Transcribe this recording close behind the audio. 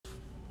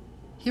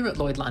Here at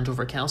Lloyd Land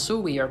Rover Kelso,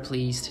 we are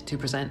pleased to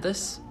present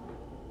this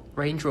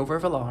Range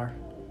Rover Velar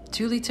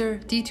 2-litre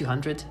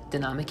D200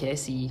 Dynamic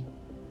SE,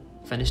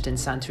 finished in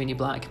Santorini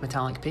black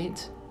metallic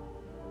paint,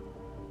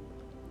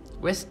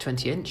 with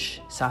 20-inch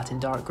satin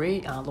dark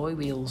grey alloy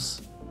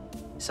wheels.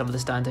 Some of the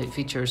standout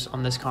features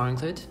on this car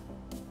include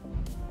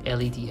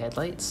LED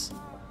headlights,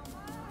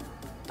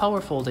 power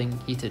folding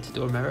heated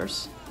door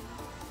mirrors,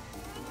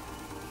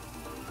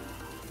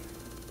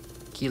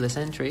 keyless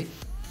entry,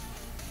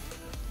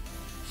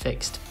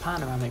 fixed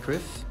panoramic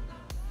roof,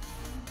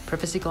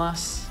 privacy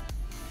glass,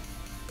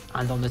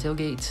 and on the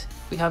tailgate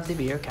we have the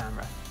rear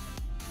camera.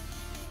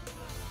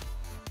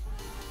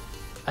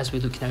 As we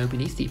look now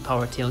beneath the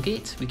power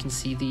tailgate, we can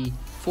see the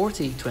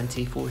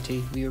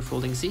 40-20-40 rear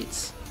folding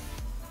seats,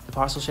 the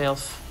parcel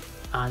shelf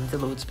and the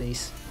load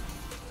space.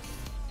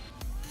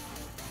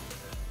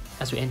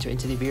 As we enter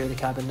into the rear of the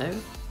cabin now,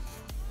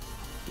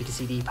 we can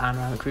see the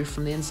panoramic roof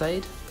from the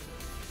inside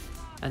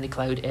and the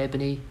cloud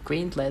ebony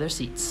grained leather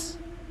seats,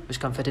 which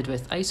come fitted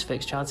with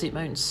ISOFIX child seat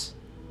mounts.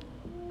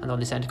 And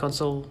on the centre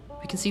console,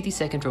 we can see the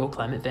second row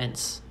climate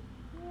vents.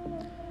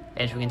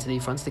 Entering into the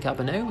front of the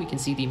cabin now, we can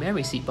see the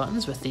memory seat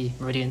buttons with the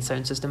Meridian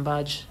sound system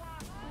badge,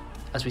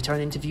 as we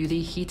turn in to view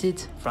the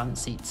heated front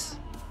seats.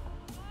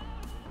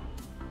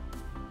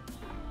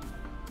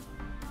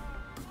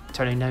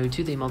 Turning now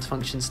to the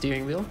multifunction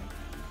steering wheel,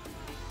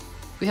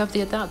 we have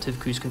the adaptive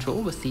cruise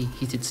control with the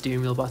heated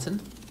steering wheel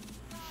button,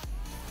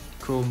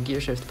 chrome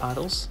gear shift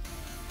paddles,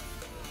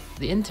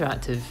 the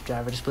interactive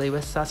driver display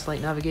with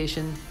satellite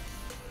navigation,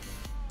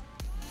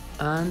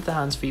 and the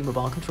hands-free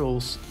mobile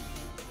controls.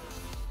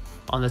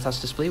 On the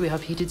touch display we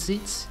have heated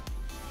seats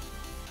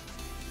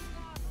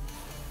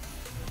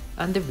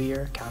and the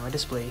rear camera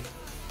display.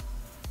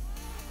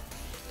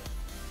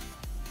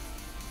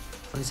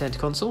 On the centre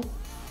console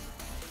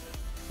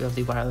we have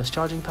the wireless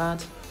charging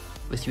pad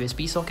with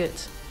USB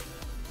socket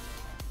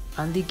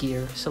and the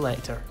gear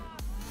selector.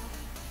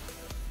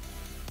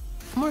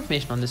 For more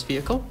information on this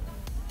vehicle,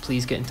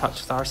 please get in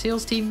touch with our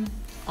sales team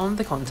on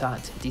the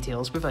contact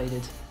details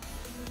provided.